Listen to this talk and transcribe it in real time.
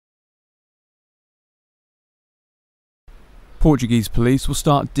Portuguese police will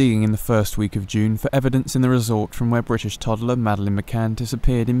start digging in the first week of June for evidence in the resort from where British toddler Madeleine McCann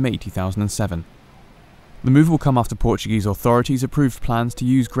disappeared in May 2007. The move will come after Portuguese authorities approved plans to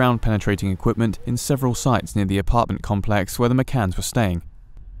use ground-penetrating equipment in several sites near the apartment complex where the McCanns were staying.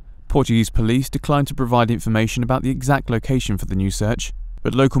 Portuguese police declined to provide information about the exact location for the new search,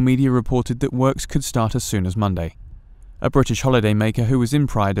 but local media reported that works could start as soon as Monday. A British holidaymaker who was in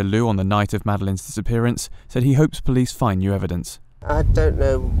Praia da Luz on the night of Madeleine's disappearance said he hopes police find new evidence. I don't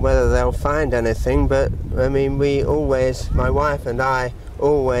know whether they'll find anything, but I mean, my wife and I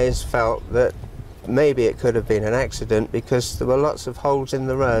always felt that maybe it could have been an accident because there were lots of holes in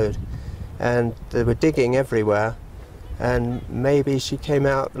the road and they were digging everywhere, and maybe she came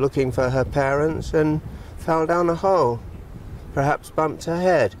out looking for her parents and fell down a hole, perhaps bumped her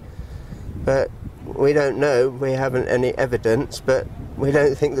head. But we don't know, we haven't any evidence, but we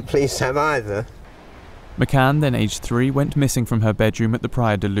don't think the police have either. McCann, then aged 3, went missing from her bedroom at the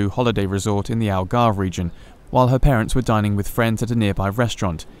Praia da Luz holiday resort in the Algarve region, while her parents were dining with friends at a nearby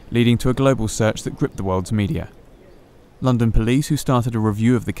restaurant, leading to a global search that gripped the world's media. London police, who started a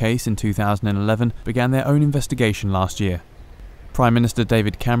review of the case in 2011, began their own investigation last year. Prime Minister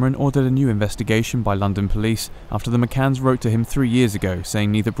David Cameron ordered a new investigation by London police after the McCanns wrote to him 3 years ago saying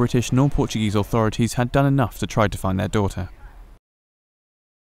neither British nor Portuguese authorities had done enough to try to find their daughter.